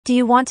Do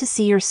you want to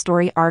see your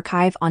story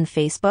archive on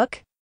Facebook?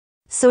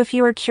 So if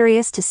you are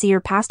curious to see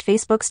your past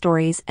Facebook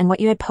stories and what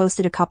you had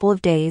posted a couple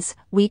of days,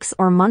 weeks,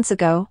 or months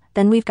ago,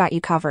 then we've got you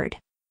covered.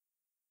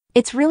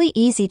 It's really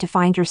easy to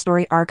find your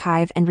story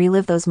archive and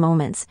relive those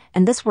moments,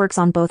 and this works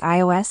on both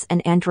iOS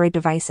and Android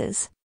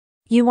devices.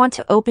 You want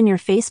to open your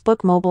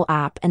Facebook mobile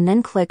app and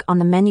then click on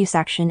the menu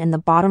section in the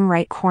bottom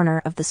right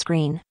corner of the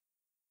screen.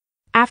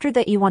 After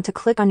that, you want to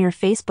click on your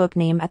Facebook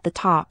name at the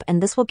top,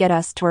 and this will get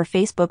us to our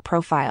Facebook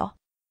profile.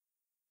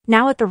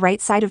 Now at the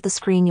right side of the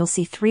screen you'll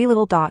see 3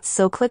 little dots,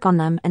 so click on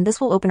them and this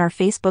will open our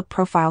Facebook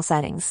profile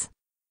settings.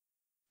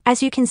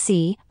 As you can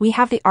see, we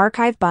have the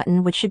archive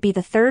button, which should be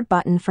the 3rd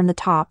button from the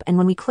top, and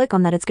when we click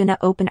on that it's going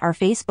to open our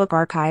Facebook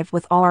archive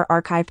with all our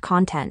archived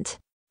content.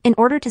 In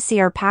order to see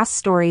our past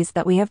stories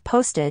that we have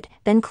posted,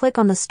 then click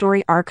on the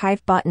Story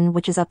Archive button,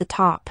 which is at the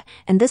top,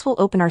 and this will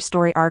open our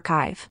story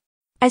archive.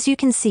 As you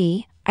can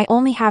see, I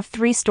only have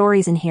 3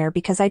 stories in here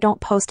because I don't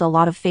post a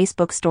lot of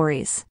Facebook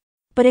stories.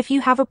 But if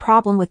you have a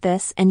problem with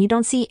this and you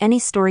don't see any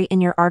story in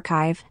your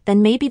archive,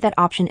 then maybe that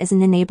option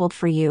isn't enabled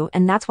for you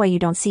and that's why you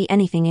don't see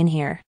anything in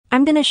here.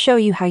 I'm going to show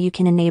you how you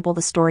can enable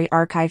the story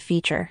archive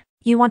feature.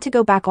 You want to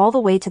go back all the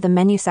way to the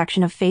menu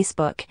section of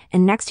Facebook,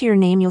 and next to your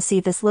name you'll see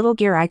this little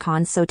gear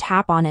icon, so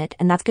tap on it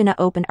and that's going to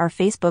open our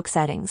Facebook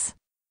settings.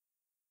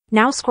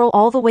 Now scroll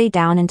all the way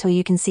down until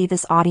you can see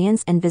this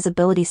audience and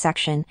visibility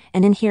section,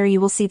 and in here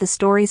you will see the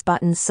stories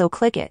button, so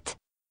click it.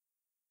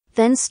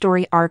 Then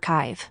story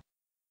archive.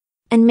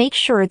 And make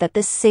sure that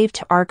this save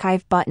to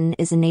archive button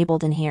is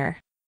enabled in here.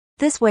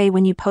 This way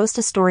when you post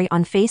a story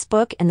on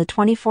Facebook and the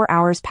 24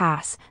 hours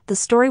pass, the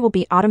story will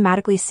be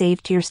automatically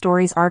saved to your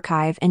stories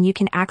archive and you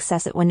can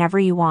access it whenever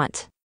you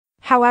want.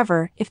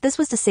 However, if this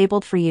was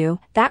disabled for you,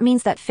 that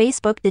means that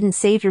Facebook didn't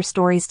save your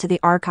stories to the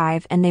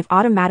archive and they've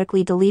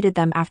automatically deleted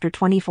them after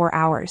 24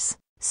 hours.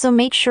 So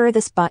make sure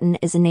this button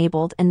is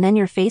enabled and then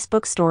your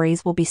Facebook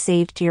stories will be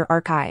saved to your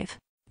archive.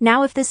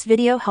 Now if this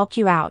video helped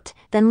you out,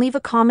 then leave a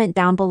comment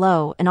down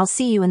below and I'll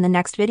see you in the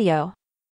next video.